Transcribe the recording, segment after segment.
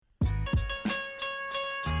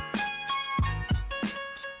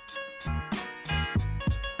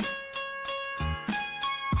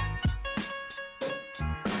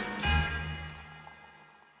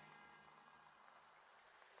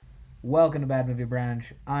Welcome to Bad Movie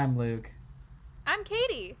Brunch. I'm Luke. I'm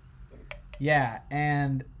Katie. Yeah,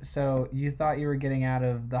 and so you thought you were getting out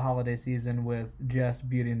of the holiday season with just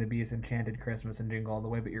Beauty and the Beast, Enchanted Christmas, and Jingle All the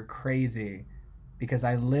Way, but you're crazy because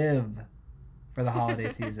I live for the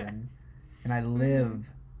holiday season and I Mm-hmm. live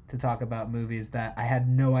to talk about movies that I had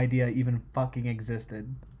no idea even fucking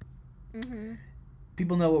existed. Mm-hmm.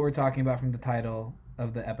 People know what we're talking about from the title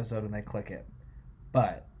of the episode when they click it.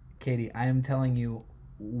 But, Katie, I am telling you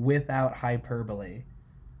without hyperbole,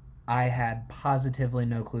 I had positively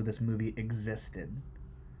no clue this movie existed.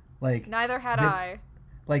 Like Neither had this I.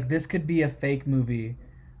 this could be a fake movie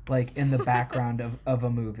like in the background of a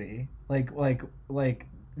movie. Like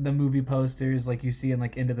the movie posters like you see in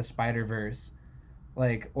like Into the Spider-Verse.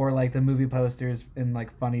 Like or like the movie posters in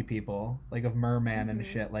like Funny People, like of Merman and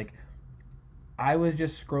Mm-hmm. shit. Like I was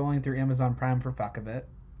just scrolling through Amazon Prime for fuck of it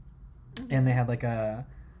and they Mm-hmm. had like a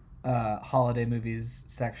holiday movies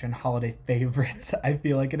section, holiday favorites. I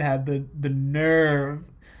feel like it had the nerve,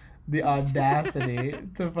 the audacity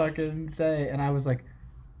to fucking say, and I was like,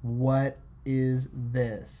 "What is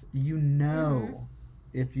this?" You Mm-hmm. know,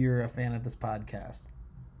 if you're a fan of this podcast,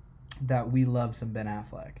 that we love some Ben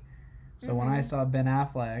Affleck. So when I Mm-hmm. saw Ben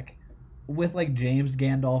Affleck with like James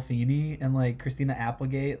Gandolfini and like Christina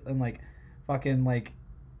Applegate and like fucking like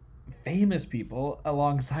famous people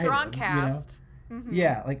alongside Strong him, you know, cast. Mm-hmm.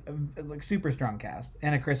 yeah, like super strong cast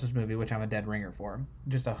and a Christmas movie, which I'm a dead ringer for,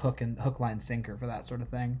 just a hook line sinker for that sort of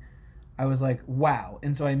thing. I was like, wow,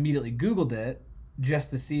 and so I immediately Googled it just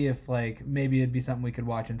to see if like maybe it'd be something we could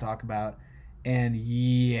watch and talk about. And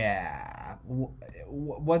yeah,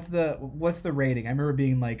 what's the rating? I remember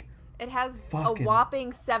being like It has a fucking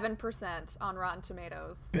whopping 7% on Rotten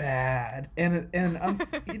Tomatoes. bad, and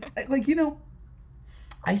like you know,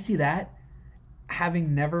 I see that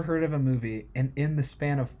having never heard of a movie and in the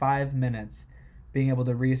span of 5 minutes being able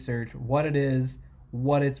to research what it is,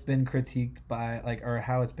 what it's been critiqued by, like, or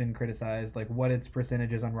how it's been criticized, like what its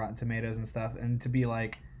percentage is on Rotten Tomatoes and stuff, and to be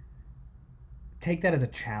like, take that as a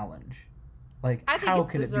challenge. Like, I think how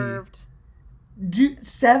it's could it be? deserved.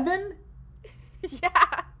 Seven? Yeah,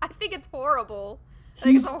 I think it's horrible. I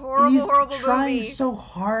think it's He's a horrible, he's horrible trying movie. so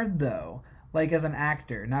hard though. Like as an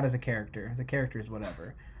actor, not as a character. As a character is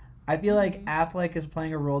whatever. I feel like Mm-hmm. Affleck is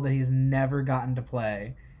playing a role that he's never gotten to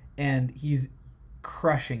play, and he's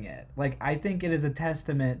crushing it. Like I think it is a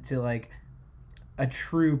testament to like a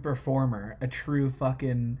true performer, a true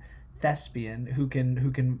fucking thespian who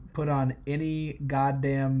can put on any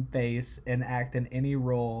goddamn face and act in any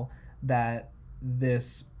role that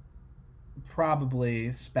this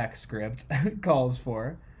probably spec script calls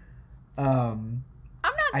for. Um,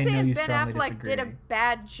 I'm not I know saying you Ben strongly Affleck did a disagree.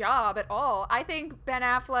 bad job at all. I think Ben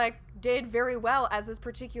Affleck did very well as this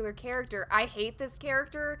particular character. I hate this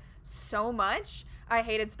character so much. I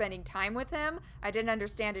hated spending time with him. I didn't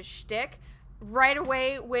understand his shtick. Right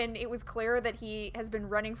away, when it was clear that he has been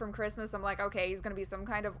running from Christmas, I'm like, okay, he's going to be some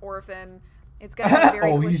kind of orphan. It's going to be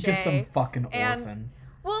very Oh, he's just some cliche. fucking And orphan.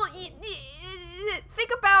 well, think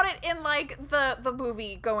about it in like the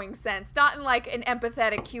movie going sense, not in like an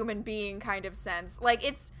empathetic human being kind of sense. Like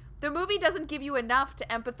it's the movie doesn't give you enough to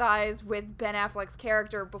empathize with Ben Affleck's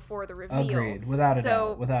character before the reveal. Agreed, without a doubt,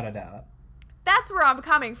 So without a doubt. that's where I'm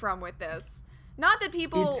coming from with this. Not that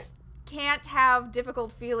people It's can't have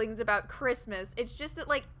difficult feelings about Christmas. It's just that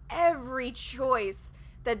like every choice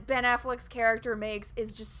that Ben Affleck's character makes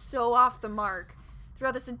is just so off the mark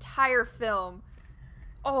throughout this entire film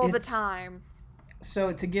all the it's time.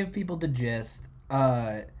 so to give people the gist.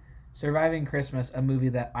 Surviving Christmas, a movie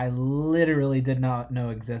that I literally did not know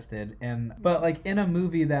existed, and but like in a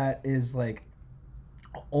movie that is like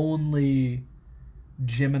only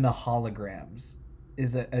Jim and the Holograms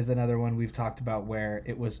is another one we've talked about where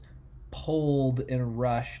it was pulled and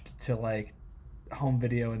rushed to like home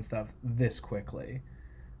video and stuff this quickly.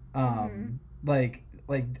 Mhm. Like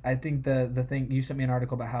I think the thing you sent me an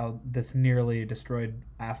article about how this nearly destroyed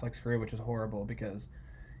Affleck's career, which is horrible because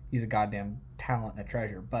he's a goddamn talent and a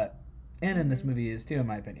treasure. But and in this Mhm. movie is too, in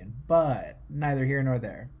my opinion. But neither here nor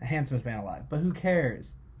there. The handsomest man alive. But who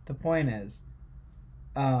cares? The point is,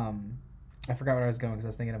 um, I forgot where I was going because I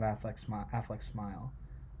was thinking of Affleck's smile.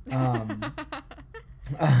 Um,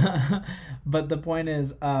 but the point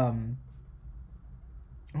is, oh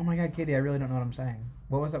my God, Katie, I really don't know what I'm saying.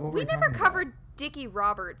 What was that? What were We we never talking about? covered Dickie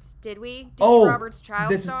Roberts, did we? Dickie Oh, Roberts,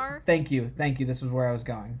 child this is. star. Thank you. This is where I was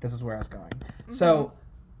going. This is where I was going. Mhm. So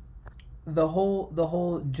the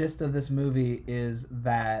whole gist of this movie is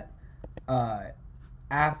that uh,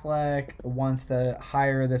 Affleck wants to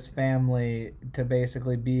hire this family to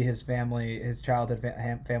basically be his family, his childhood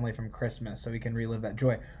family from Christmas, so he can relive that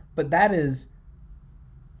joy. But that is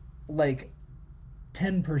like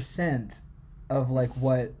 10% of like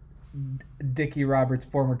what Dickie Roberts'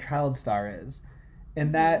 former child star is.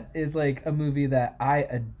 And that is like a movie that I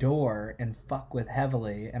adore and fuck with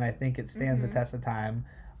heavily, and I think it stands the test of time.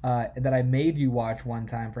 That I made you watch one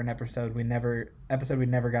time for an episode we never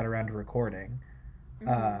got around to recording.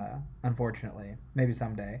 Unfortunately, maybe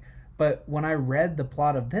someday. But when I read the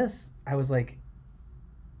plot of this, I was like,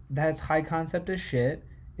 "That's high concept as shit."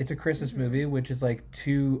 It's a Christmas movie, which is like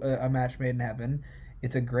a match made in heaven.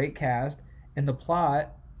 It's a great cast, and the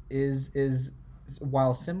plot is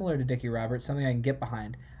while similar to Dickie Roberts, something I can get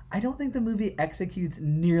behind. I don't think the movie executes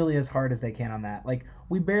nearly as hard as they can on that. Like,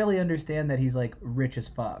 we barely understand that he's like rich as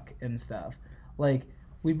fuck and stuff. Like,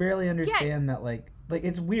 we barely understand that like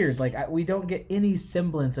it's weird. Like, we don't get any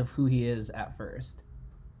semblance of who he is at first.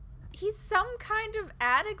 He's some kind of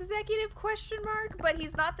ad executive ? But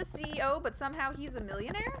he's not the CEO, but somehow he's a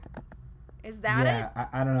millionaire? Is that it?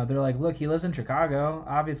 I don't know. They're like, look, he lives in Chicago.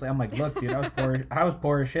 Obviously, I'm like, look, dude, I was poor. I was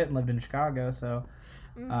poor as shit and lived in Chicago. So,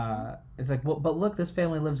 it's like, well, but look, this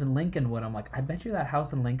family lives in Lincolnwood. I'm like, I bet you that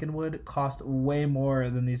house in Lincolnwood cost way more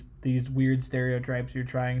than these weird stereotypes you're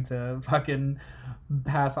trying to fucking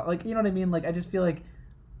pass on. Like, you know what I mean? Like, I just feel like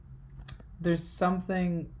there's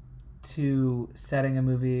something to setting a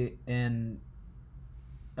movie in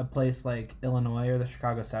a place like Illinois or the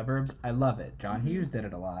Chicago suburbs. I love it. John Hughes did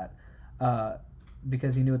it a lot.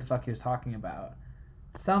 Because he knew what the fuck he was talking about.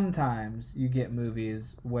 Sometimes you get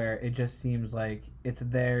movies where it just seems like it's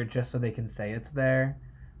there just so they can say it's there.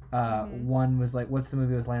 One was like, what's the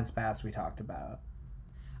movie with Lance Bass we talked about?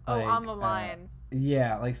 Like, On the Line.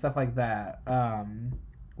 Yeah, like stuff like that.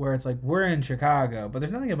 Where it's like, we're in Chicago, but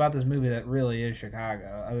there's nothing about this movie that really is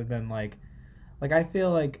Chicago, other than like I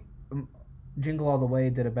feel like Jingle All the Way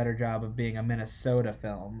did a better job of being a Minnesota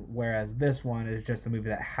film, whereas this one is just a movie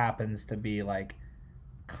that happens to be like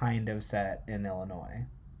kind of set in Illinois.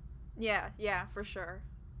 Yeah, for sure.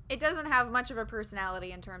 It doesn't have much of a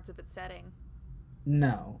personality in terms of its setting.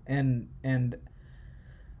 No, and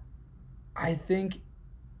I think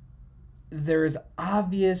there's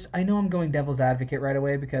obvious. I know I'm going devil's advocate right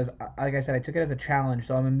away because, like I said, I took it as a challenge,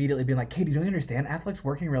 so I'm immediately being like, Katie, don't you understand? Affleck's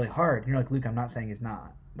working really hard. And you're like, Luke, I'm not saying he's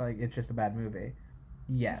not. Like, it's just a bad movie.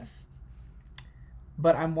 Yes.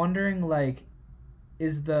 But I'm wondering, like,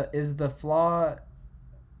 is the flaw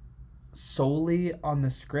solely on the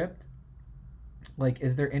script? Like,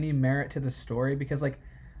 is there any merit to the story? Because, like,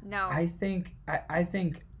 no. I think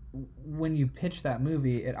when you pitch that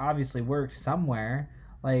movie, it obviously worked somewhere.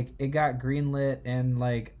 Like, it got greenlit, and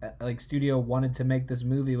like studio wanted to make this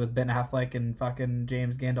movie with Ben Affleck and fucking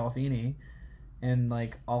James Gandolfini and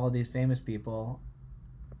like all of these famous people.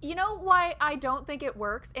 You know why I don't think it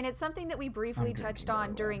works? And it's something that we briefly touched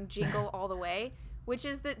on during Jingle All the Way, which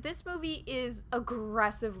is that this movie is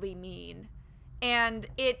aggressively mean. And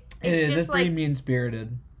it's just like, pretty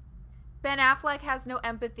mean-spirited. Ben Affleck has no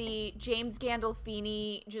empathy. James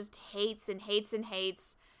Gandolfini just hates and hates and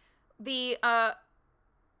hates. The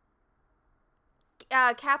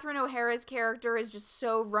Catherine O'Hara's character is just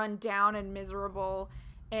so run down and miserable.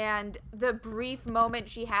 And the brief moment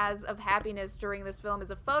she has of happiness during this film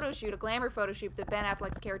is a photo shoot, a glamour photo shoot that Ben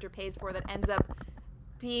Affleck's character pays for that ends up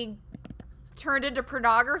being turned into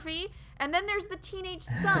pornography. And then there's the teenage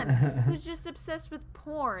son who's just obsessed with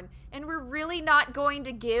porn. And we're really not going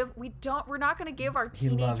to give, we're not going to give our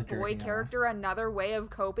teenage boy character another way of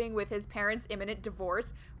coping with his parents' imminent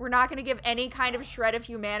divorce. We're not going to give any kind of shred of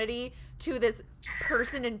humanity to this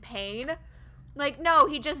person in pain. Like, no,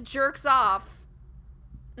 he just jerks off.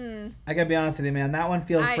 I gotta be honest with you, man. That one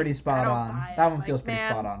feels pretty spot on. That one feels pretty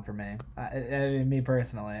spot on for me. I mean, me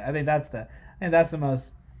personally, I think that's the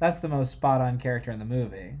most spot on character in the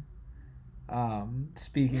movie.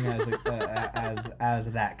 Speaking as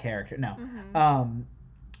that character, no.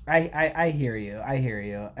 I hear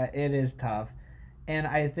you. It is tough, and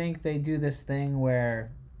I think they do this thing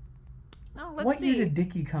where. What year did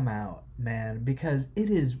Dickie come out, man? Because it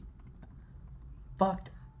is fucked.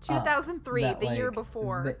 2003, the year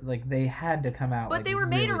before. They had to come out. But they were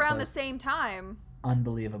made around the same time.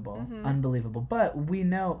 Unbelievable. But we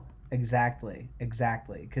know exactly,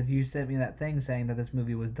 because you sent me that thing saying that this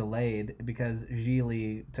movie was delayed because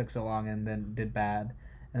Gigli took so long and then did bad,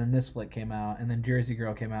 and then this flick came out, and then Jersey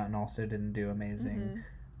Girl came out and also didn't do amazing.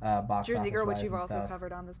 Box Jersey Girl, which you've also stuff.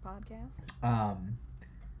 covered on this podcast.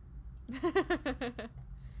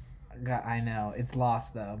 God, I know it's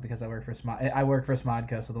lost though because I work for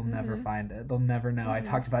Smodco, so they'll never find it. They'll never know I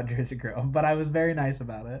talked about Jersey Girl, but I was very nice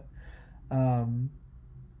about it.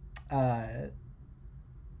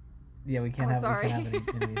 Yeah, we can't have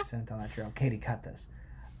any scent on that trail. Katie, cut this.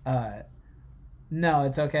 No,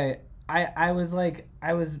 it's okay. I was like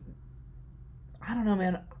I don't know,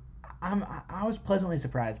 man. I was pleasantly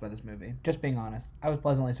surprised by this movie. Just being honest, I was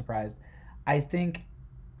pleasantly surprised. I think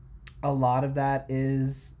a lot of that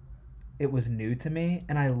is it was new to me,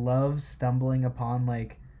 and I love stumbling upon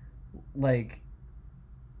like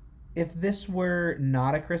if this were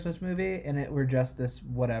not a Christmas movie and it were just this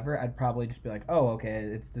whatever, I'd probably just be like, oh, okay,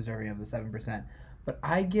 it's deserving of the 7%. But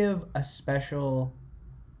I give a special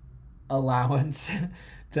allowance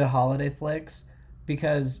to holiday flicks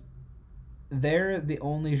because they're the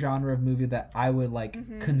only genre of movie that I would like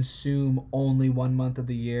Mm-hmm. consume only 1 month of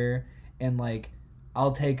the year, and like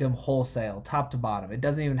I'll take them wholesale, top to bottom. It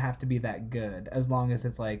doesn't even have to be that good as long as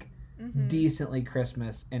it's like Mm-hmm. decently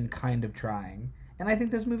Christmas and kind of trying. And I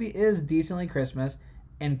think this movie is decently Christmas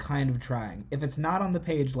and kind of trying. If it's not on the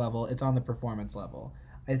page level, it's on the performance level.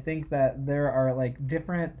 I think that there are like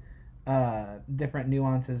different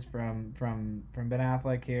nuances from Ben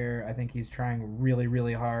Affleck here. I think he's trying really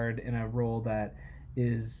really hard in a role that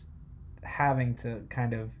is having to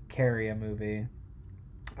kind of carry a movie.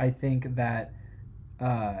 I think that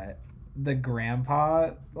uh the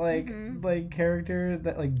grandpa Mm-hmm. character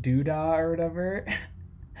that like Doodah or whatever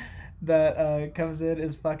that comes in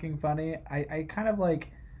is fucking funny. I kind of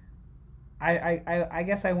like I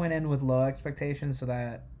guess I went in with low expectations, so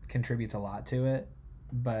that contributes a lot to it.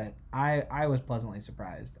 But I was pleasantly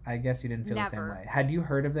surprised. I guess you didn't feel the same Never. way. Had you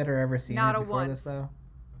heard of it or ever seen Not it a before this once. though?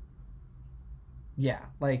 Yeah,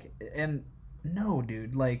 like and no,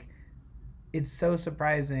 dude, like it's so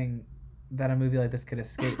surprising that a movie like this could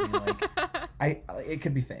escape me. Like I it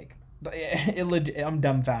could be fake. I'm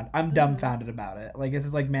dumbfounded. I'm Mm-hmm. dumbfounded about it. Like this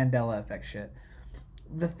is like Mandela effect shit.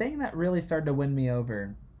 The thing that really started to win me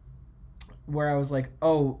over, where I was like,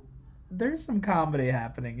 oh, there's some comedy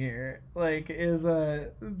happening here. Like, is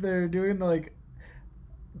they're doing like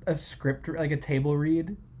a script, like a table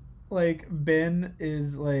read. Like Ben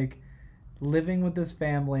is like living with this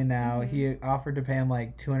family now. Mm-hmm. He offered to pay him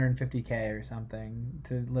like 250K or something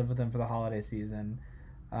to live with him for the holiday season.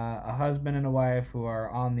 A husband and a wife who are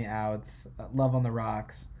on the outs, love on the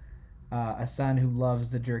rocks. A son who loves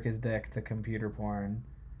to jerk his dick to computer porn,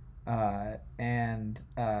 and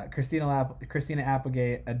Christina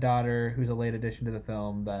Applegate, a daughter who's a late addition to the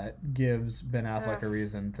film that gives Ben Affleck Ugh. a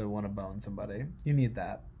reason to want to bone somebody. You need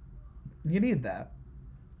that. You need that.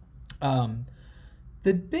 Um,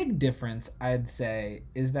 the big difference, I'd say,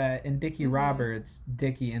 is that in Dickie Mm-hmm. Roberts,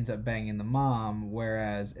 Dickie ends up banging the mom,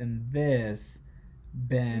 whereas in this,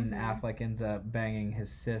 Ben Mm-hmm. Affleck ends up banging his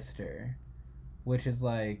sister, which is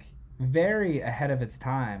like very ahead of its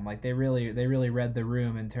time. Like they really read the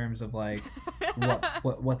room in terms of like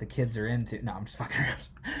what the kids are into. No, I'm just fucking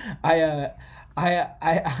around.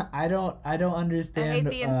 I don't I hate understand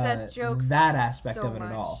the incest jokes that aspect so of it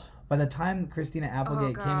at all. much. By the time Christina Oh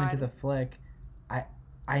Applegate came into God. the flick, I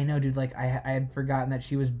I know, dude. Like I had forgotten that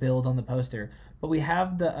she was billed on the poster, but we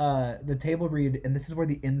have the table read, and this is where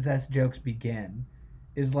the incest jokes begin.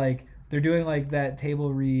 Is like they're doing like that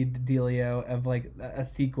table read dealio of like a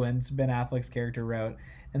sequence Ben Affleck's character wrote,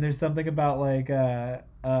 and there's something about like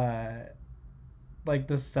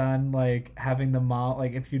the son like having the mom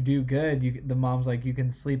like if you do good you the mom's like you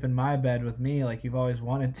can sleep in my bed with me like you've always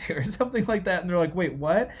wanted to or something like that, and they're like wait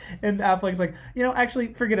what, and Affleck's like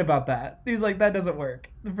actually forget about that. He's like that doesn't work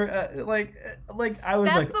like I was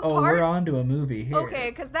That's like the oh we're part. on to a movie Okay,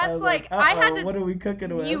 here. because I that's was like like I had uh-oh, to what are we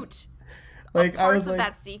cooking with? mute Like I parts was of like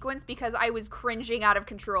that sequence because I was cringing out of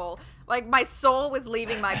control. Like my soul was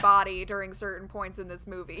leaving my body during certain points in this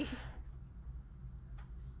movie.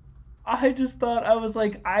 I just thought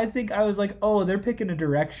I think I was like, oh, they're picking a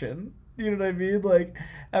direction. You know what I mean? Like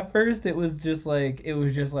at first it was just like a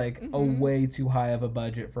Mm-hmm. way too high of a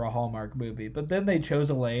budget for a Hallmark movie. But then they chose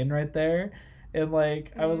a lane right there, and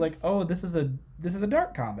like I was Mm. like, oh, this is a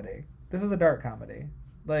dark comedy. This is a dark comedy.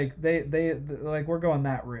 Like like we're going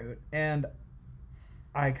that route, and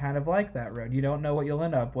I kind of like that road. You don't know what you'll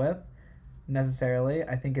end up with necessarily.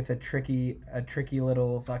 I think it's a tricky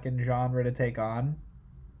little fucking genre to take on,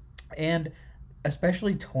 and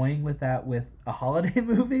especially toying with that with a holiday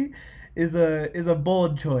movie is a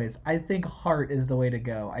bold choice. I think heart is the way to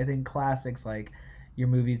go. I think classics like your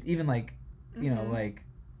movies, even like Mm-hmm. like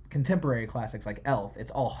contemporary classics like Elf,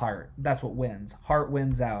 it's all heart. That's what wins. Heart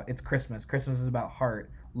wins out. It's Christmas. Christmas is about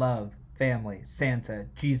heart, love, family, Santa,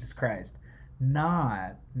 Jesus Christ.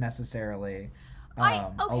 Not necessarily I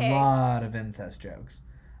a okay. lot of incest jokes.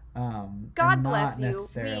 And God not bless you. We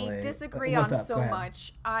necessarily. disagree What's on up? Go so ahead.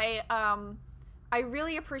 much. I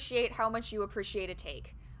really appreciate how much you appreciate a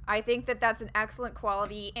take. I think that that's an excellent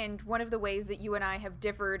quality and one of the ways that you and I have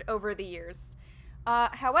differed over the years.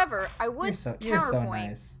 However, I would You're so counterpoint.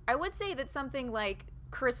 nice. I would say that something like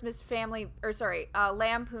Lampoon's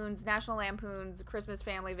National Lampoon's Christmas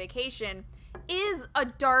Family Vacation is a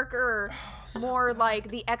darker, more like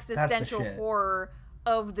the existential horror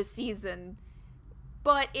of the season,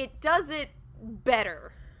 but it does it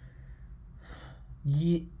better.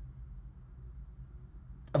 Yeah,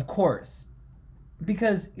 of course,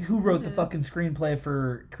 because who wrote the fucking screenplay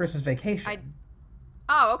for Christmas Vacation?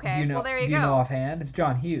 Oh, okay. Do you know, well, there you do go. you know offhand? It's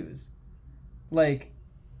John Hughes. Like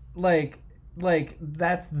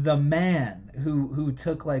that's the man who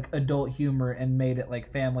took like adult humor and made it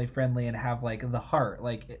like family friendly and have like the heart.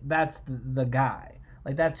 Like that's the guy.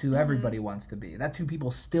 Like that's who everybody wants to be. That's who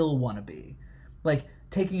people still want to be. Like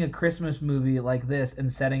taking a Christmas movie like this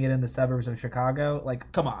and setting it in the suburbs of Chicago.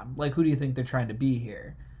 Like come on. Like who do you think they're trying to be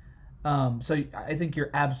here? So I think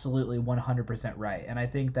you're absolutely 100% right. And I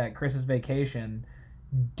think that Christmas Vacation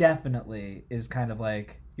definitely is kind of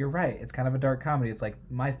like, you're right, it's kind of a dark comedy. It's like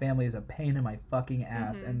my family is a pain in my fucking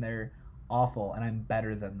ass and they're awful and I'm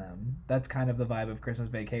better than them. That's kind of the vibe of Christmas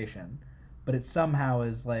Vacation, but it somehow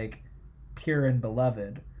is like pure and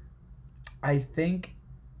beloved. I think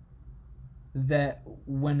that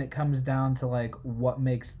when it comes down to like what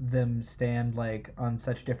makes them stand like on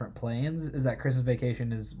such different planes is that Christmas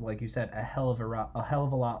Vacation is, like you said, a hell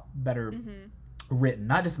of a lot better written,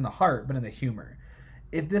 not just in the heart but in the humor.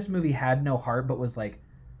 If this movie had no heart but was like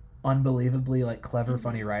unbelievably like clever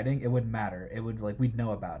funny writing, it wouldn't matter. It would like, we'd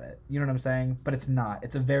know about it, you know what I'm saying? But it's not.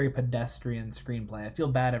 It's a very pedestrian screenplay. I feel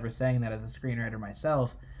bad ever saying that as a screenwriter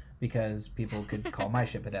myself because people could call my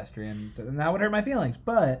shit pedestrian, so that would hurt my feelings.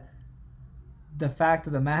 But the fact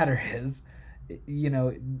of the matter is, you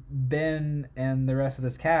know, Ben and the rest of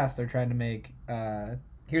this cast are trying to make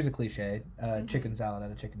here's a cliche, chicken salad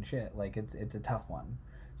out of chicken shit. Like it's a tough one.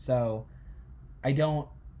 So I don't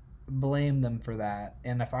blame them for that.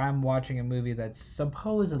 And if I'm watching a movie that's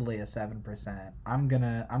supposedly a 7%, I'm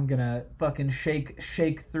gonna fucking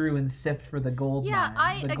shake through and sift for the gold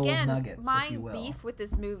mine, the gold nuggets, my if you will. beef with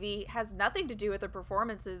this movie has nothing to do with the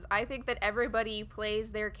performances. I think that everybody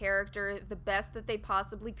plays their character the best that they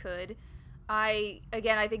possibly could. I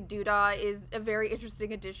think Doodah is a very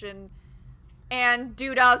interesting addition. And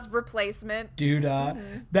Doodah's replacement.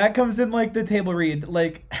 That comes in like the table read,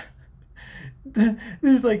 like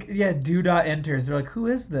there's like, Doodah enters. They're like, who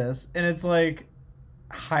is this? And it's like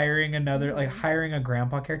hiring a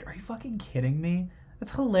grandpa character. Are you fucking kidding me?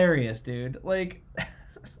 That's hilarious, dude. Like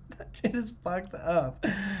that shit is fucked up.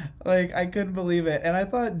 Like I couldn't believe it. And I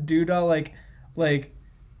thought Doodah like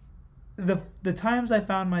the times I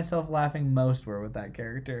found myself laughing most were with that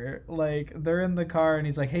character. Like they're in the car and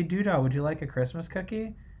he's like, hey Doodah, would you like a Christmas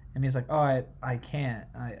cookie? And he's like, oh, I can't.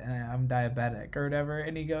 I'm diabetic or whatever.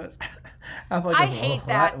 And he goes, I hate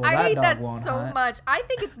that. I hate that so much. I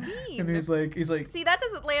think it's mean. And he's like, see, that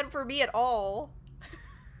doesn't land for me at all.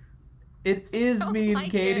 It is mean,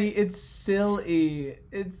 like Katie. It's silly.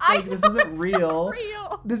 It's like, this isn't real.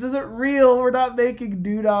 This isn't real. We're not making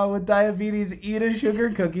Doodah with diabetes eat a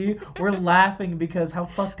sugar cookie. We're laughing because how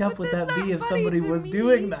fucked up would that be if somebody was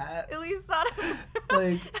doing that? At least not.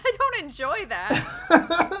 Like, I don't enjoy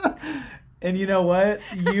that. And you know what?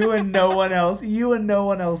 You and no one else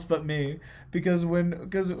but me. Because when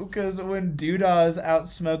Doodah is out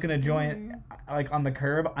smoking a joint like on the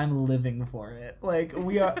curb, I'm living for it. Like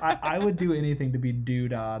I would do anything to be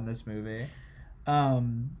Doodah in this movie. But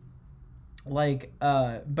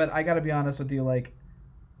I gotta be honest with you, like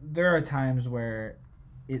there are times where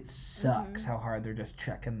it sucks how hard they're just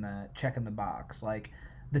checking the box. Like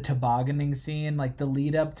the tobogganing scene, like the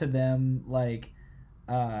lead up to them like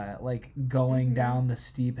going down the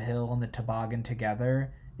steep hill on the toboggan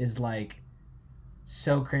together is like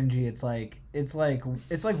so cringy. It's like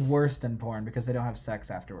worse than porn because they don't have sex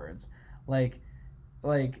afterwards. Like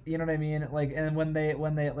you know what I mean? Like, and when they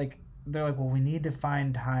like they're like, well, we need to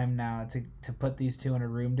find time now to put these two in a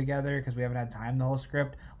room together because we haven't had time the whole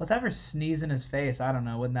script. Let's have her sneeze in his face. I don't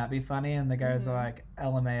know. Wouldn't that be funny? And the guys are like,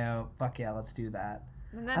 LMAO, fuck yeah, let's do that.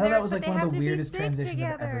 I thought that was like one of the weirdest transitions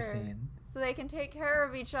I've ever seen. So they can take care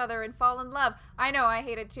of each other and fall in love. I know, I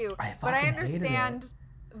hate it too. But I understand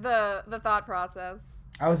the thought process.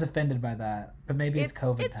 I was offended by that, but maybe it's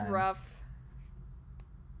COVID times. It's rough.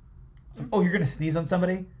 It's like, oh, you're gonna sneeze on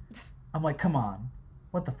somebody? I'm like, come on.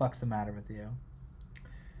 What the fuck's the matter with you?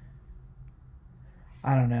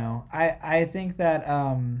 I don't know. I think that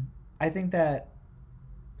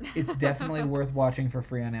it's definitely worth watching for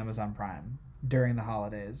free on Amazon Prime during the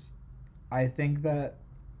holidays. I think that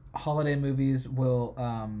holiday movies will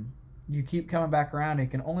you keep coming back around. You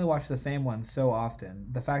can only watch the same one so often.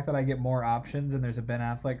 The fact that I get more options and there's a Ben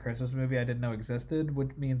Affleck Christmas movie I didn't know existed,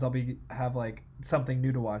 which means I'll have like something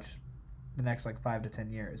new to watch the next like 5 to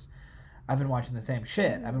 10 years. I've been watching the same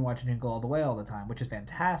shit. I've been watching Jingle All the Way all the time, which is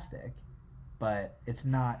fantastic. But it's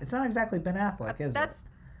not exactly Ben Affleck, is it?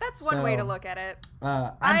 That's one way to look at it.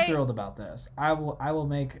 I'm thrilled about this. I'm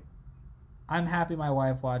happy my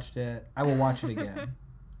wife watched it. I will watch it again.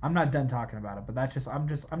 I'm not done talking about it, but I'm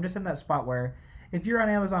just in that spot where if you're on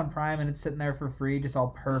Amazon Prime and it's sitting there for free, just all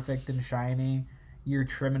perfect and shiny, you're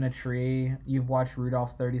trimming a tree, you've watched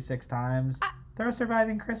Rudolph 36 times, throw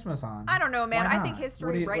Surviving Christmas on. I don't know, man. I think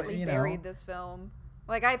history rightly buried this film.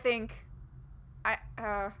 Like, I think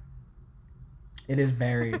it is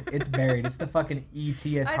buried. It's buried. It's the fucking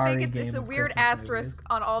E.T. Atari game. I think it's a weird Christmas asterisk movies.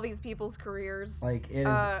 On all these people's careers. Like, it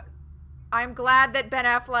is. I'm glad that Ben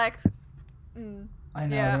Affleck. I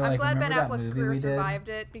know. Yeah, I'm like, glad Ben Affleck's career survived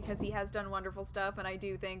it because he has done wonderful stuff, and I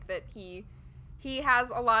do think that he has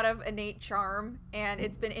a lot of innate charm, and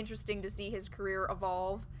it's been interesting to see his career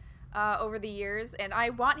evolve over the years, and I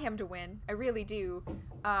want him to win. I really do.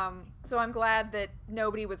 So I'm glad that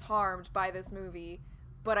nobody was harmed by this movie.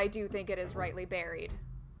 But I do think it is rightly buried.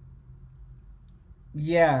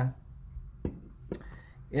 Yeah.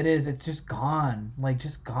 It is. It's just gone. Like,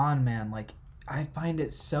 just gone, man. Like, I find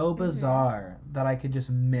it so bizarre that I could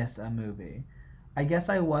just miss a movie. I guess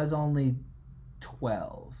I was only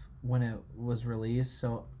 12 when it was released,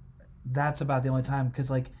 so that's about the only time.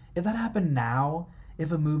 Because, like, if that happened now,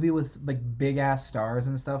 if a movie with, like, big-ass stars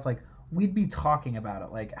and stuff, like, we'd be talking about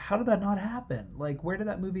it. Like, how did that not happen? Like, where did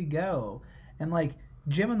that movie go? And, like,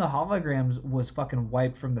 Jim and the Holograms was fucking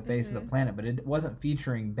wiped from the face of the planet, but it wasn't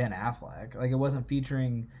featuring Ben Affleck. Like, it wasn't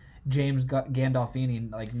featuring James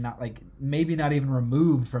Gandolfini, like, not, like, maybe not even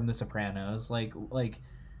removed from The Sopranos. Like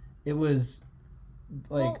it was,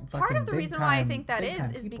 like, well, part of the reason why I think that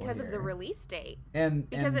is because of the release date.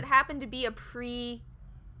 Because it happened to be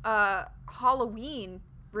a Halloween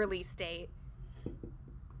release date.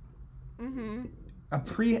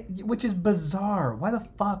 Which is bizarre. Why the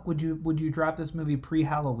fuck would you drop this movie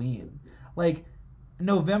pre-Halloween? Like,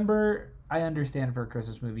 November, I understand for a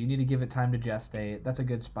Christmas movie. You need to give it time to gestate. That's a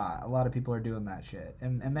good spot. A lot of people are doing that shit.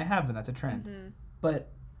 And they have been. That's a trend.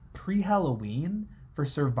 But pre-Halloween for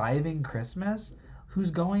Surviving Christmas?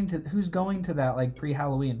 Who's going to that, like,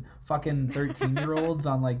 pre-Halloween? Fucking 13-year-olds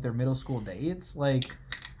on, like, their middle school dates? Like,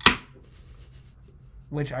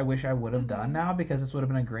 which I wish I would have done now, because this would have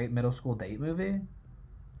been a great middle school date movie.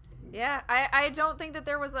 Yeah, I don't think that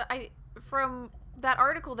there was from that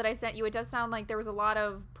article that I sent you, it does sound like there was a lot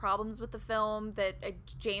of problems with the film, that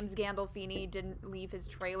James Gandolfini didn't leave his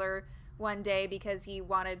trailer one day because he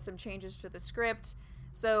wanted some changes to the script.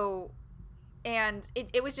 So, and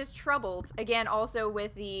it was just troubled, again, also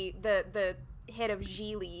with the hit of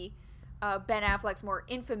Gigli, Ben Affleck's more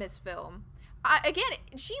infamous film. Again,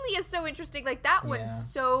 Gigli is so interesting. Like, that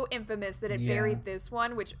one's so infamous that it buried this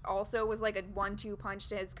one, which also was like a 1-2 punch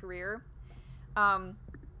to his career. And,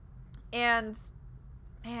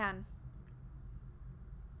 man.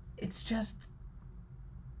 It's just...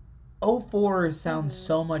 04 sounds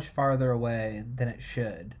so much farther away than it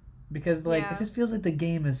should. Because, like, it just feels like the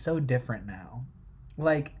game is so different now.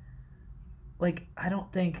 Like, I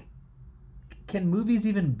don't think... Can movies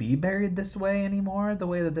even be buried this way anymore? The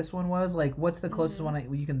way that this one was? Like, what's the closest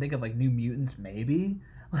one you can think of? Like, New Mutants, maybe?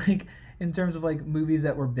 Like, in terms of, like, movies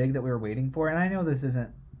that were big that we were waiting for. And I know this isn't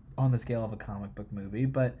on the scale of a comic book movie,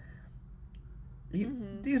 but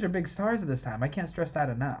these are big stars at this time. I can't stress that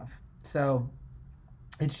enough. So,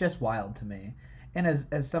 it's just wild to me. And as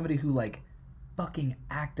somebody who, like, fucking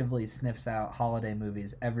actively sniffs out holiday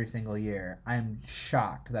movies every single year, I'm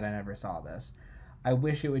shocked that I never saw this. I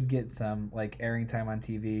wish it would get some, like, airing time on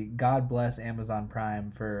TV. God bless Amazon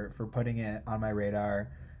Prime for putting it on my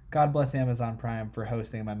radar. God bless Amazon Prime for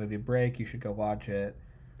hosting my movie break. You should go watch it.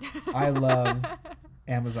 I love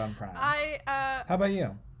Amazon Prime. How about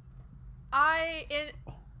you?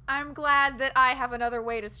 I'm glad that I have another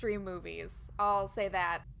way to stream movies. I'll say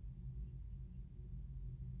that.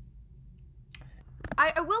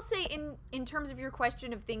 I will say, in terms of your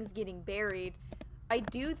question of things getting buried, I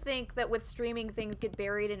do think that with streaming, things get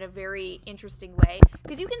buried in a very interesting way,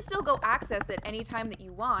 because you can still go access it anytime that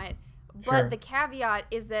you want, but the caveat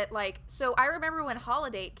is that, like, so I remember when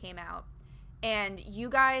Holiday came out, and you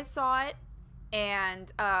guys saw it,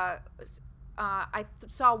 and I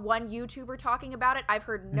saw one YouTuber talking about it. I've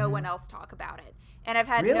heard no one else talk about it, and I've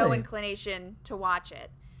had no inclination to watch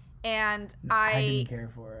it. And I didn't care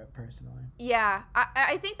for it, personally. Yeah,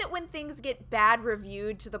 I think that when things get bad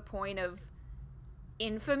reviewed to the point of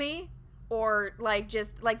infamy, or like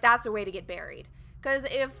just like that's a way to get buried. Because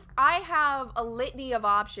if I have a litany of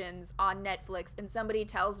options on Netflix and somebody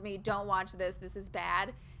tells me don't watch this is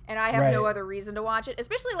bad, and I have no other reason to watch it,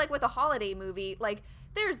 especially like with a holiday movie, like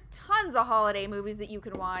there's tons of holiday movies that you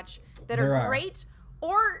can watch that are great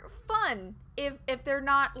or fun if they're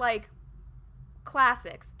not like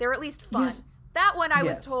classics. They're at least fun. Yes. That one I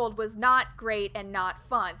was told was not great and not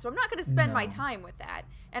fun. So I'm not going to spend my time with that.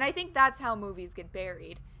 And I think that's how movies get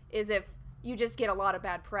buried, is if you just get a lot of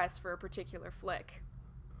bad press for a particular flick.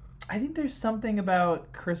 I think there's something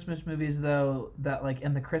about Christmas movies, though, that like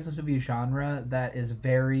in the Christmas movie genre that is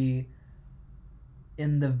very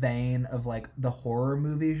in the vein of like the horror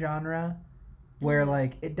movie genre, where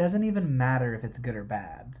like it doesn't even matter if it's good or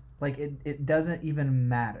bad. Like it doesn't even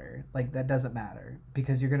matter. Like that doesn't matter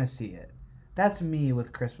because you're going to see it. That's me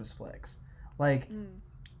with Christmas flicks. Like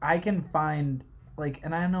I can find like,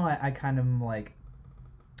 and I know I kind of like,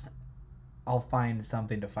 I'll find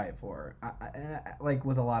something to fight for, like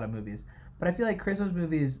with a lot of movies. But I feel like Christmas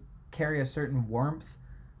movies carry a certain warmth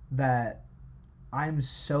that I'm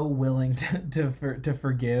so willing to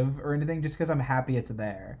forgive or anything just because I'm happy it's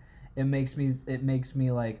there. It makes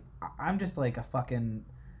me like I'm just like a fucking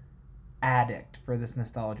addict for this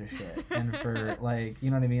nostalgia shit and for like, you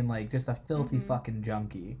know what I mean, like just a filthy fucking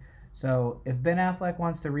junkie. So if Ben Affleck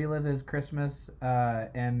wants to relive his Christmas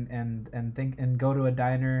and think and go to a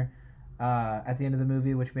diner at the end of the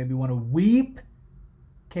movie, which made me want to weep,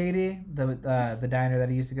 Katie, the diner that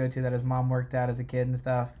he used to go to that his mom worked at as a kid and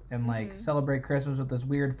stuff, and like celebrate Christmas with this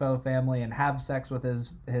weird faux family and have sex with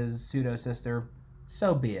his pseudo sister,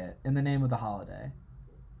 so be it, in the name of the holiday.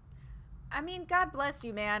 I mean, God bless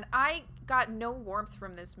you, man. I got no warmth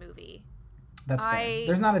from this movie. That's fair.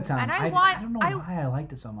 There's not a ton. And I don't know why I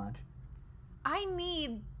liked it so much. I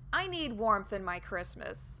need warmth in my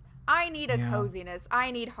Christmas. I need a coziness.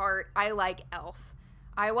 I need heart. I like Elf.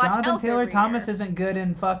 I watch Jonathan Elf Taylor every Thomas year. isn't good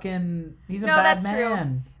in fucking. He's a no, bad that's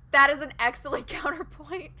man. True. That is an excellent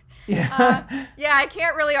counterpoint. Yeah. Yeah, I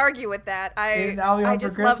can't really argue with that. I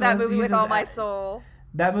just love that movie with all my soul.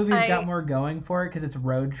 That movie's got more going for it because it's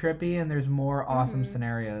road trippy and there's more awesome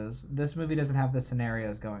scenarios. This movie doesn't have the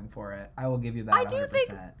scenarios going for it. I will give you that. I do 100%. think.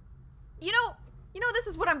 You know, this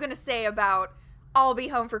is what I'm gonna say about I'll Be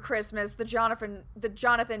Home for Christmas, the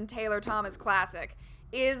Jonathan Taylor Thomas classic,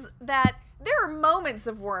 is that there are moments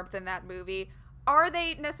of warmth in that movie. Are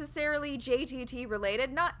they necessarily JTT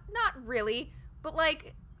related? Not really, but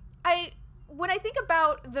like when I think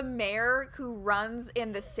about the mayor who runs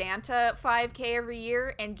in the Santa 5K every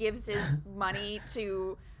year and gives his money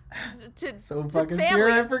to so fucking families.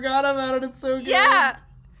 Pure. I forgot about it. It's so good. Yeah,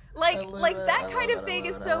 like that kind of thing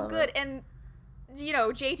is so good. And you know,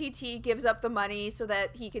 JTT gives up the money so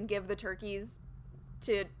that he can give the turkeys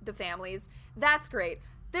to the families. That's great.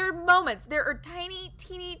 There are moments. There are tiny,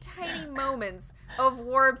 teeny, tiny moments of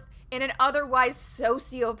warmth in an otherwise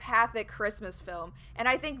sociopathic Christmas film. And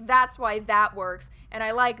I think that's why that works. And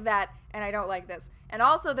I like that, and I don't like this. And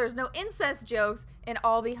also, there's no incest jokes in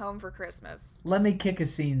I'll Be Home for Christmas. Let me kick a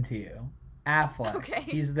scene to you. Affleck. Okay.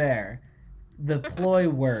 He's there. The ploy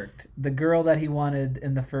worked. The girl that he wanted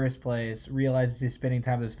in the first place realizes he's spending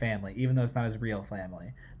time with his family, even though it's not his real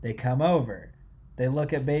family. They come over. They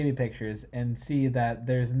look at baby pictures and see that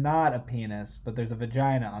there's not a penis, but there's a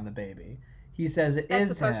vagina on the baby. He says it is him.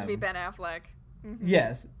 That's supposed to be Ben Affleck. Mm-hmm.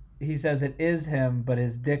 Yes. He says it is him, but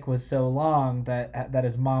his dick was so long that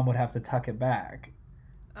his mom would have to tuck it back.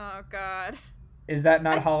 Oh, God. Is that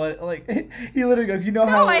not holiday? Like, he literally goes, you know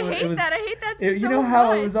no, how I hate that. I hate that so much. You know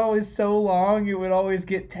how it was always so long, it would always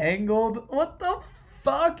get tangled? What the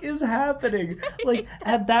fuck is happening? Like,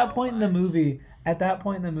 at that point in the movie,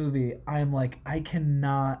 I'm like, I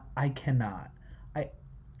cannot.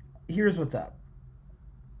 Here's what's up.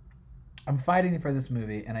 I'm fighting for this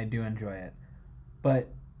movie, and I do enjoy it.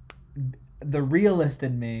 But the realist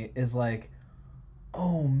in me is like,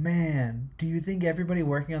 oh man, do you think everybody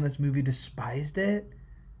working on this movie despised it?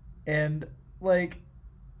 And like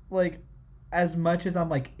as much as I'm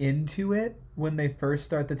like into it when they first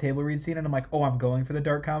start the table read scene and I'm like, oh, I'm going for the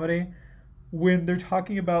dark comedy, when they're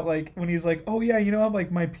talking about like when he's like, oh yeah, you know how like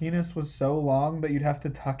my penis was so long that you'd have to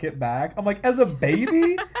tuck it back, I'm like, as a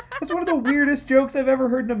baby? That's one of the weirdest jokes I've ever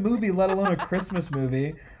heard in a movie, let alone a Christmas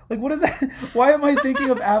movie. Like, what is that? Why am I thinking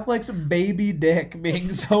of Affleck's baby dick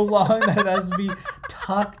being so long that it has to be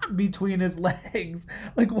tucked between his legs?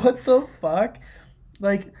 Like, what the fuck?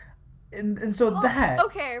 Like, and so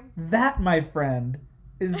that, my friend,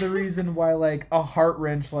 is the reason why, like, a heart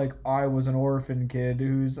wrench, like, I was an orphan kid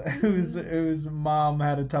whose mom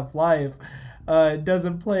had a tough life,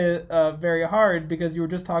 doesn't play very hard, because you were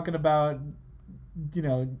just talking about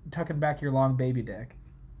tucking back your long baby dick.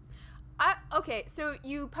 Okay, so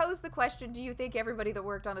you posed the question, do you think everybody that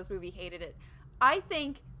worked on this movie hated it? I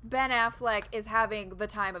think Ben Affleck is having the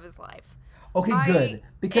time of his life. Okay, good.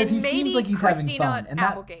 Because he seems like he's having fun. And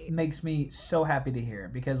Applegate. That makes me so happy to hear.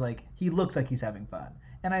 Because, like, he looks like he's having fun.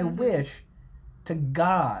 And I wish, to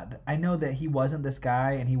God, I know that he wasn't this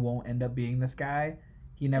guy and he won't end up being this guy.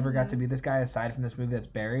 He never got to be this guy aside from this movie that's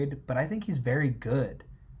buried. But I think he's very good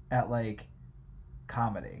at, like,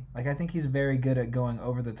 comedy. Like, I think he's very good at going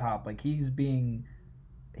over the top. Like, he's being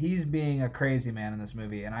a crazy man in this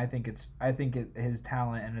movie. And I think his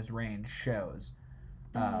talent and his range shows.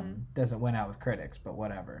 Doesn't win out with critics, but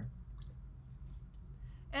whatever.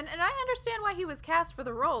 And I understand why he was cast for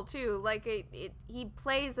the role too. Like he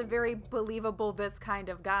plays a very believable this kind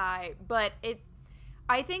of guy. But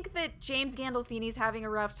I think that James Gandolfini's having a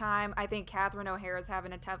rough time. I think Catherine O'Hara's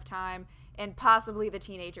having a tough time, and possibly the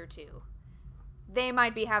teenager too. They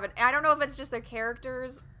might be having. I don't know if it's just their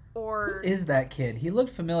characters or. Who is that kid? He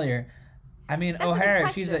looked familiar. I mean, That's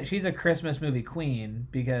O'Hara, she's a Christmas movie queen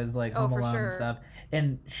because like Home Alone and stuff,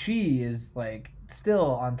 and she is like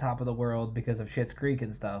still on top of the world because of Schitt's Creek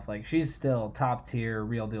and stuff. Like she's still top tier,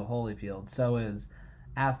 real deal Holyfield. So is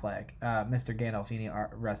Affleck, Mr. Gandolfini,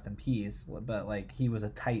 rest in peace. But like he was a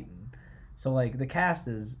titan, so like the cast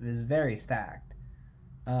is very stacked.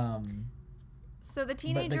 So the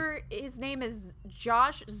teenager, his name is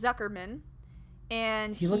Josh Zuckerman,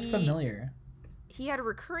 and he looked familiar. He had a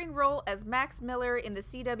recurring role as Max Miller in the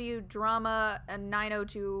CW drama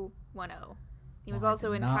 90210. He was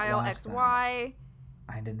also in Kyle XY.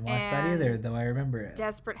 I didn't watch that either, though I remember it.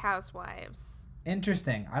 Desperate Housewives.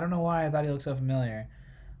 Interesting. I don't know why I thought he looked so familiar.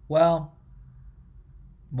 Well,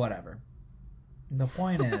 whatever. The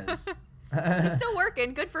point is, he's still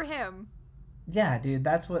working. Good for him. Yeah, dude.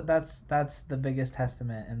 That's the biggest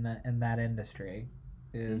testament in that industry.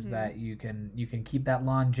 Is that you can keep that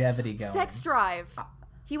longevity going. Sex Drive.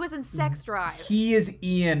 He was in Sex Drive. He is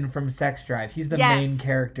Ian from Sex Drive. He's the main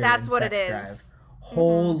character. That's in what Sex it is. Drive.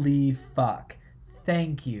 Holy fuck!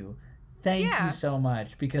 Thank you you so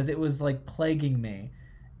much because it was like plaguing me.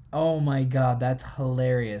 Oh my god, that's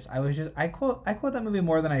hilarious. I quote that movie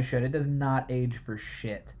more than I should. It does not age for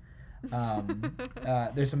shit.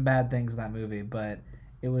 There's some bad things in that movie, but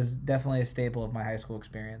it was definitely a staple of my high school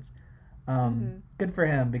experience. Good for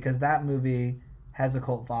him because that movie has a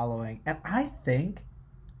cult following, and I think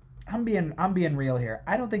I'm being real here.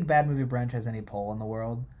 I don't think Bad Movie Brunch has any pull in the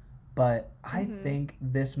world, but I think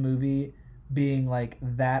this movie being like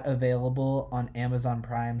that available on Amazon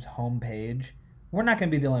Prime's homepage, we're not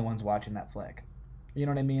gonna be the only ones watching that flick. You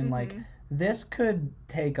know what I mean? Like this could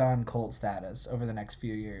take on cult status over the next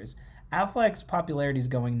few years. Affleck's popularity is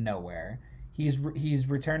going nowhere. He's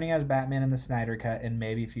returning as Batman in the Snyder Cut and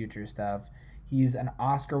maybe future stuff. He's an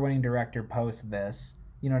Oscar-winning director post this.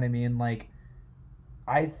 You know what I mean? Like,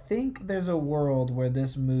 I think there's a world where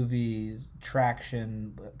this movie's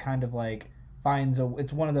traction kind of like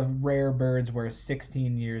it's one of the rare birds where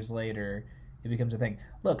 16 years later it becomes a thing.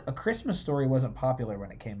 Look, A Christmas Story wasn't popular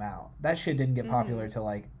when it came out. That shit didn't get popular till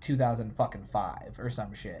like 2005 or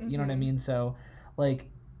some shit. You know what I mean? So, like,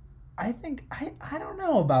 I think I don't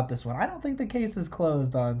know about this one. I don't think the case is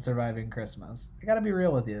closed on Surviving Christmas. I gotta be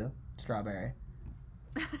real with you, Strawberry.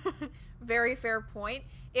 Very fair point.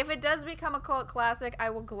 If it does become a cult classic, I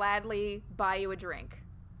will gladly buy you a drink.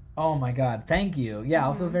 Oh my god, thank you. Yeah,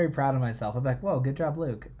 I'll feel very proud of myself. I'll be like, whoa, good job,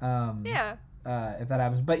 Luke. Yeah. If that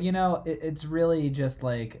happens. But you know, it's really just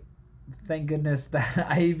like, thank goodness that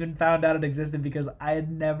I even found out it existed because I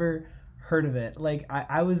had never heard of it. Like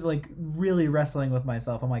I was like really wrestling with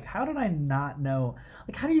myself. I'm like, how did I not know?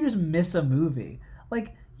 Like, how do you just miss a movie?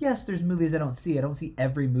 Like, yes, there's movies I don't see. I don't see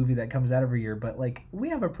every movie that comes out every year, but like we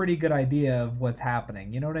have a pretty good idea of what's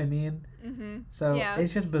happening. You know what I mean? So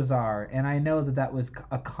it's just bizarre, and I know that was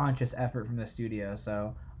a conscious effort from the studio.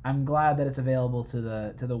 So I'm glad that it's available to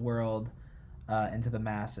the world, and to the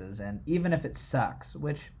masses. And even if it sucks,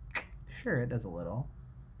 which sure it does a little,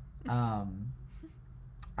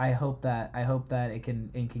 I hope that it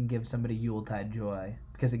can give somebody Yuletide joy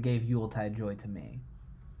because it gave Yuletide joy to me.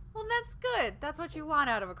 Well, that's good. That's what you want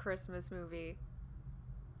out of a Christmas movie.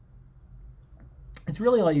 It's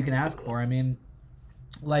really all you can ask for. I mean,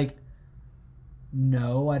 like,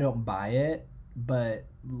 no, I don't buy it, but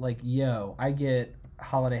like, yo, I get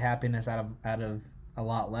holiday happiness out of a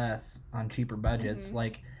lot less on cheaper budgets.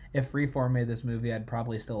 Like, if Freeform made this movie, I'd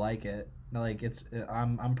probably still like it. Like,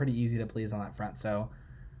 I'm pretty easy to please on that front. So,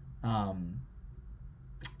 and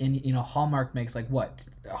you know, Hallmark makes like what,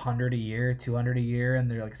 100 a year, 200 a year,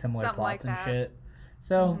 and they're like similar something plots like and shit.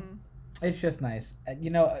 So it's just nice.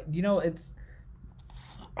 You know, it's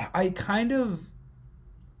I kind of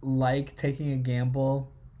like taking a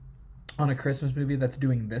gamble on a Christmas movie that's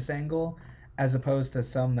doing this angle as opposed to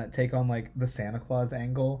some that take on like the Santa Claus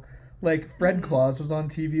angle. Like Fred Mm-hmm. Claus was on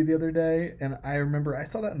TV the other day, and I remember I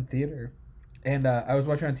saw that in theater, and I was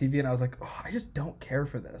watching on TV, and I was like, oh, I just don't care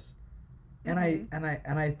for this. And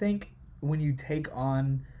Mm-hmm. I think when you take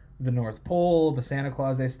on the North Pole, the Santa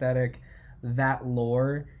Claus aesthetic, that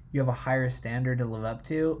lore, you have a higher standard to live up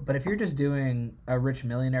to. But if you're just doing a rich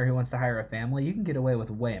millionaire who wants to hire a family, you can get away with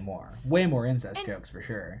way more incest And jokes for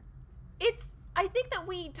sure. it's I think that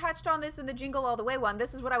we touched on this in the Jingle All the Way one.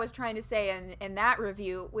 This is what I was trying to say in that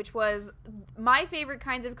review, which was my favorite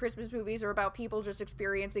kinds of Christmas movies are about people just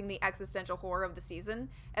experiencing the existential horror of the season,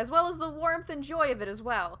 as well as the warmth and joy of it as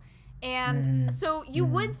well. And so you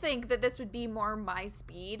would think that this would be more my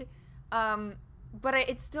speed, but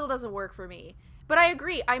it still doesn't work for me. But I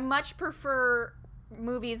agree. I much prefer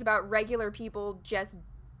movies about regular people just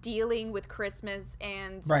dealing with Christmas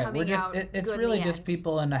and Right, we're coming just out it's good in really the just end.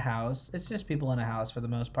 people in a house. It's just people in a house for the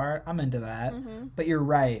most part. I'm into that. Mm-hmm. But you're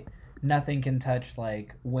right. Nothing can touch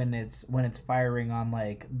like when it's firing on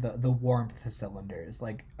like the warmth cylinders,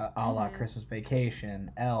 like a la Mm-hmm. Christmas Vacation,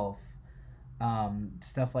 Elf,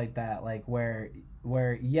 stuff like that. Like where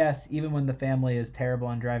yes, even when the family is terrible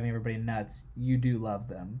and driving everybody nuts, you do love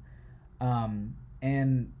them.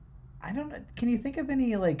 And I don't know. Can you think of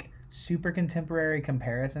any like super contemporary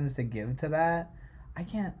comparisons to give to that? I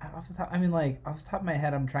can't off the top. I mean, like off the top of my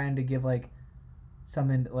head, I'm trying to give like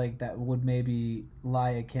something like that would maybe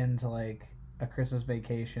lie akin to like a Christmas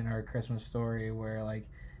Vacation or a Christmas Story, where like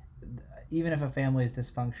even if a family is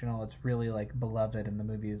dysfunctional, it's really like beloved, and the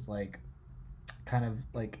movie is like kind of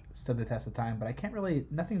like stood the test of time. But I can't really.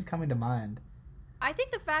 Nothing's coming to mind. I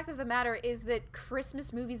think the fact of the matter is that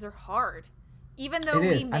Christmas movies are hard. Even It though we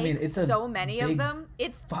is. I mean, make it's a so many of big them,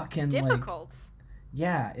 it's fucking like difficult.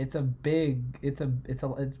 yeah, it's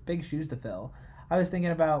big shoes to fill. I was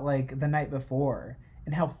thinking about like The Night Before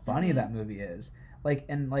and how funny Mm-hmm. that movie is. Like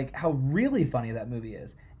and like how really funny that movie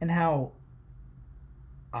is and how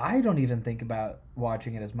I don't even think about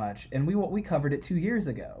watching it as much. And we covered it 2 years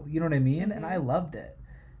ago. You know what I mean? And I Mm-hmm. loved it.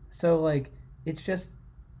 So like it's just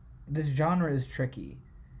this genre is tricky.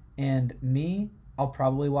 And me, I'll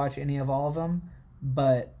probably watch any of all of them,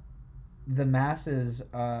 but the masses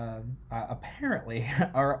apparently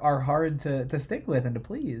are hard to stick with and to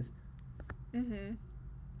please. Mm-hmm.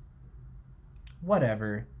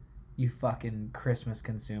 Whatever, you fucking Christmas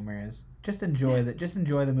consumers. Just enjoy that. Just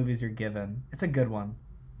enjoy the movies you're given. It's a good one.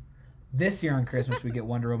 This year on Christmas we get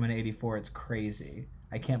Wonder Woman 84. It's crazy.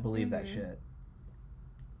 I can't believe that Mm-hmm. shit.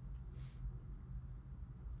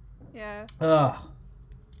 Yeah. Ugh.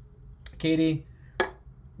 Katie,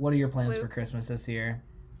 what are your plans for Luke. Christmas this year?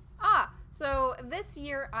 So this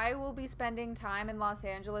year I will be spending time in Los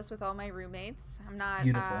Angeles with all my roommates. I'm not.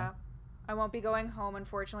 Beautiful. I won't be going home,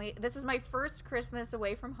 unfortunately. This is my first Christmas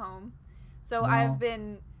away from home, so Well, I've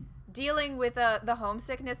been dealing with the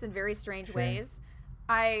homesickness in very strange Sure. ways.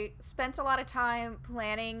 I spent a lot of time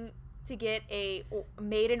planning to get a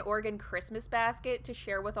made in Oregon Christmas basket to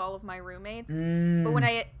share with all of my roommates. But when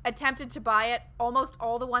I attempted to buy it, almost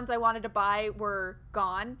all the ones I wanted to buy were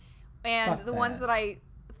gone. And Fuck the ones that. that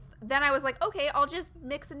then I was like, okay, I'll just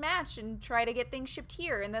mix and match and try to get things shipped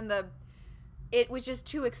here. And then it was just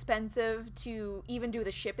too expensive to even do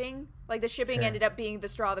the shipping. Like the shipping Sure. ended up being the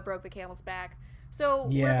straw that broke the camel's back. So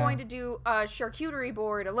we're Yeah. going to do a charcuterie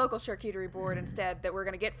board, a local charcuterie board instead that we're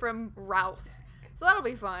going to get from Ralph's. So that'll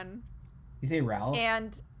be fun. You say Ralph?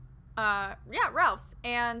 And yeah, Ralph's.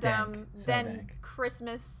 And Dank. So then dank.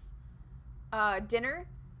 Christmas dinner,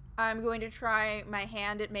 I'm going to try my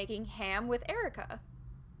hand at making ham with Erica.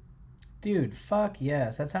 Dude, fuck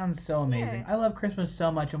yes. That sounds so amazing. Yeah. I love Christmas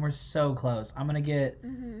so much and we're so close. I'm gonna get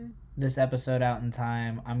Mm-hmm. this episode out in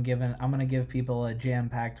time. I'm gonna give people a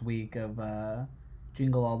jam-packed week of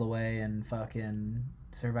Jingle All the Way and fucking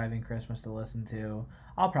Surviving Christmas to listen to.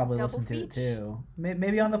 I'll probably Double listen to it feach. too.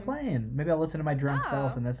 Maybe on the Mhm. plane. Maybe I'll listen to my drunk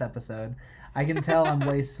self Oh. in this episode. I can tell I'm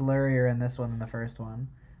way slurrier in this one than the first one.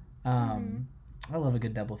 I love a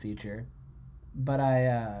good double feature. But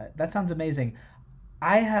that sounds amazing.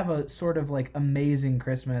 I have a sort of like amazing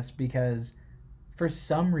Christmas because for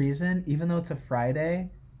some reason, even though it's a Friday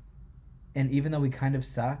and even though we kind of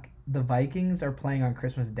suck, the Vikings are playing on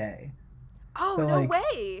Christmas Day. Oh, So, no like,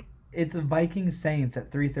 way. It's Viking Saints at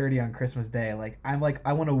 3:30 on Christmas Day. Like I'm like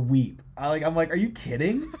I want to weep. I'm like, are you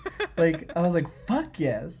kidding? Like I was like, fuck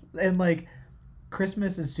yes. And like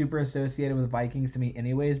Christmas is super associated with Vikings to me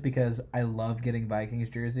anyways because I love getting Vikings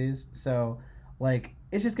jerseys. So like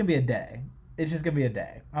it's just gonna be a day. it's just gonna be a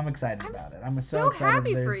day. I'm excited about it. I'm so excited.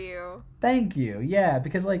 Happy for you. Thank you. Yeah,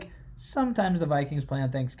 because like sometimes the Vikings play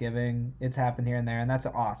on Thanksgiving. It's happened here and there, and that's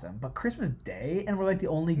awesome. But Christmas Day, and we're like the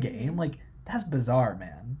only game. Like that's bizarre,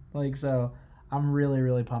 man. Like so, I'm really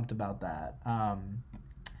really pumped about that.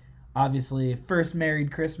 Obviously, first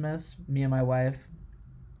married Christmas, me and my wife,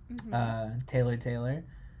 Taylor.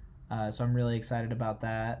 So I'm really excited about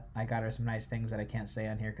that. I got her some nice things that I can't say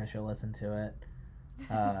on here because she'll listen to it.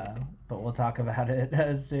 But we'll talk about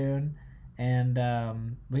it soon. And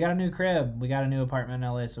we got a new crib. We got a new apartment in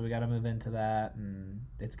LA, so we got to move into that. And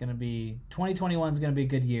it's going to be 2021 is going to be a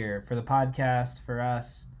good year for the podcast, for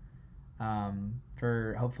us,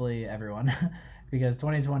 for hopefully everyone, because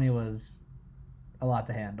 2020 was a lot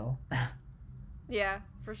to handle. Yeah,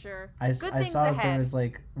 for sure. I saw that there was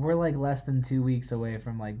like we're like less than 2 weeks away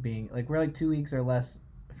from like being like we're like 2 weeks or less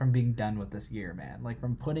from being done with this year, man. Like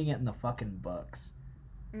from putting it in the fucking books.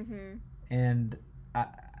 And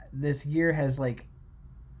this year has like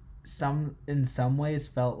in some ways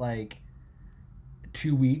felt like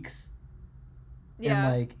 2 weeks. Yeah.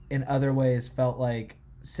 And like in other ways felt like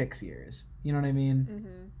 6 years. You know what I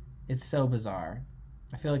mean? It's so bizarre.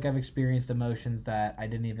 I feel like I've experienced emotions that I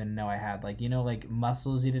didn't even know I had. Like, you know, like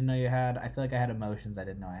muscles you didn't know you had. I feel like I had emotions I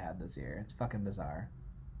didn't know I had this year. It's fucking bizarre.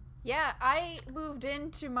 Yeah, I moved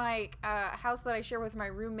into my house that I share with my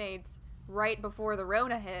roommates right before the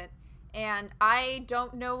Rona hit. And I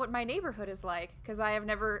don't know what my neighborhood is like because I have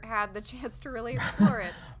never had the chance to really explore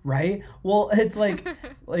it. Right? Well, it's like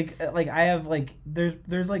like I have like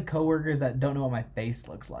there's like coworkers that don't know what my face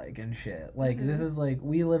looks like and shit. Like this is like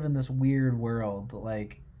we live in this weird world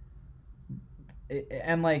like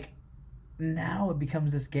and like now it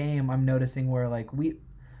becomes this game I'm noticing where like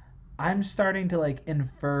I'm starting to like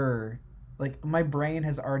infer like my brain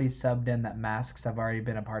has already subbed in that masks have already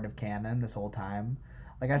been a part of canon this whole time.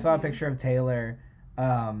 Like, I saw a picture of Taylor,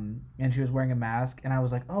 and she was wearing a mask, and I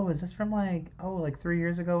was like, oh, is this from, like 3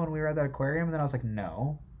 years ago when we were at that aquarium? And then I was like,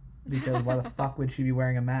 no, because why the fuck would she be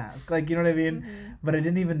wearing a mask? Like, you know what I mean? But it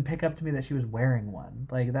didn't even pick up to me that she was wearing one.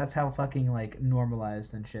 Like, that's how fucking, like,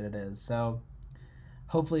 normalized and shit it is. So,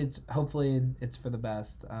 hopefully it's for the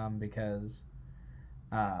best, because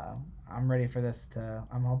I'm ready for this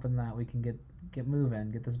I'm hoping that we can get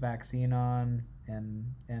moving, get this vaccine on,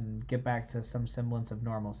 and get back to some semblance of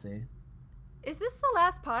normalcy. Is this the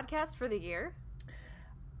last podcast for the year?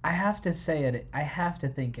 I have to say it. I have to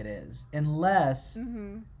think it is, unless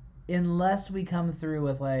we come through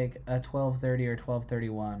with like a 12:30 or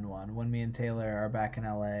 12:31 one when me and Taylor are back in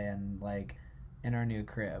LA and like in our new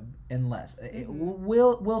crib. Unless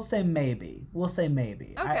we'll say maybe. We'll say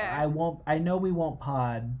maybe. Okay. I won't. I know we won't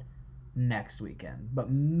pod next weekend, but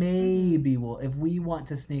maybe we'll if we want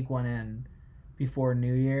to sneak one in before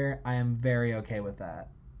New Year. I am very okay with that.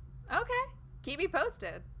 Okay, keep me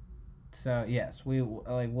posted. So yes,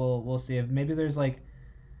 we'll see if maybe there's like,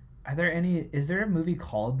 is there a movie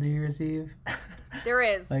called New Year's Eve? There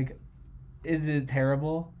is. Like, is it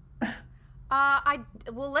terrible?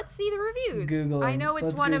 Let's see the reviews. Google. I know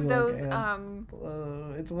it's one of those.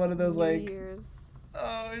 It's one of those New like. Year's.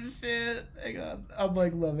 Oh shit! Hang on, I'm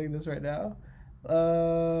like loving this right now.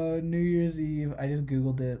 New Year's Eve. I just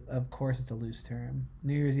Googled it. Of course, it's a loose term.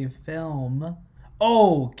 New Year's Eve film.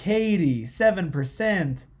 Oh, Katie,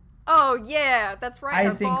 7%. Oh yeah, that's right.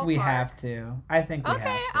 I think we have to. Okay,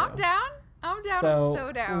 I'm down. I'm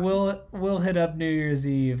so down. We'll hit up New Year's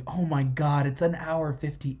Eve. Oh my God, it's an hour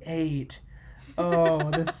 58. Oh,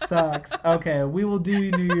 this sucks. Okay, we will do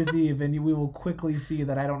New Year's Eve, and we will quickly see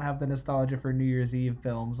that I don't have the nostalgia for New Year's Eve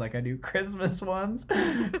films like I do Christmas ones.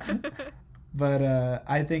 But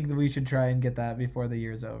I think that we should try and get that before the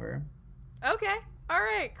year's over. Okay. All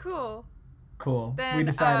right. Cool. Then, we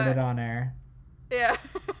decided it on air. Yeah.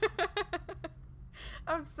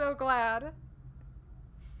 I'm so glad.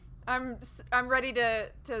 I'm ready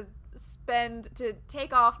to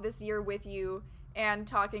take off this year with you and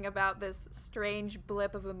talking about this strange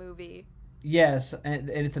blip of a movie. Yes, and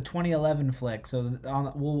it's a 2011 flick, so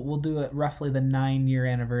we'll do it roughly the 9-year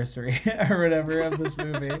anniversary or whatever of this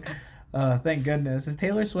movie. Thank goodness. Is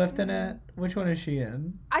Taylor Swift in it? Which one is she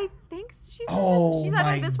in? I think she's she's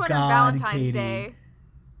either this one or Valentine's Day.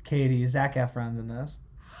 Katie, Zac Efron's in this.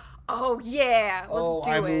 Oh yeah, let's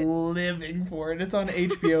do it. I'm living for it. It's on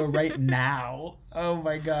HBO right now. Oh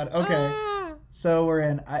my God. Okay. So we're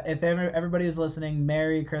in. If everybody is listening,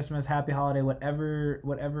 Merry Christmas, Happy Holiday,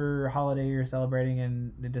 whatever holiday you're celebrating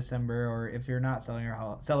in December, or if you're not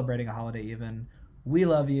celebrating a holiday even, we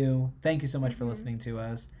love you. Thank you so much for listening to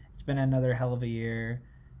us. It's been another hell of a year,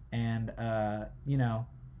 and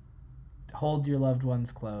hold your loved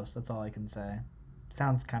ones close. That's all I can say.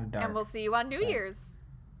 sounds kind of dark. And we'll see you on New Year's.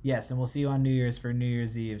 Yes, and we'll see you on New Year's for New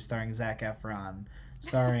Year's Eve, starring Zac Efron.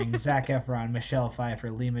 Starring Zac Efron, Michelle Pfeiffer,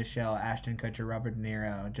 Lea Michele, Ashton Kutcher, Robert De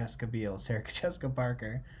Niro, Jessica Biel, Sarah Jessica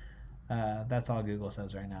Parker. That's all Google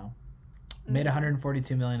says right now. Made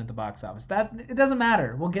 $142 million at the box office. That it doesn't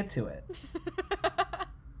matter. We'll get to it.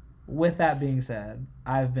 With that being said,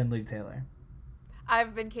 I've been Luke Taylor.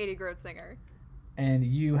 I've been Katie Grotsinger. And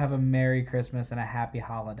you have a Merry Christmas and a Happy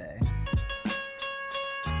Holiday.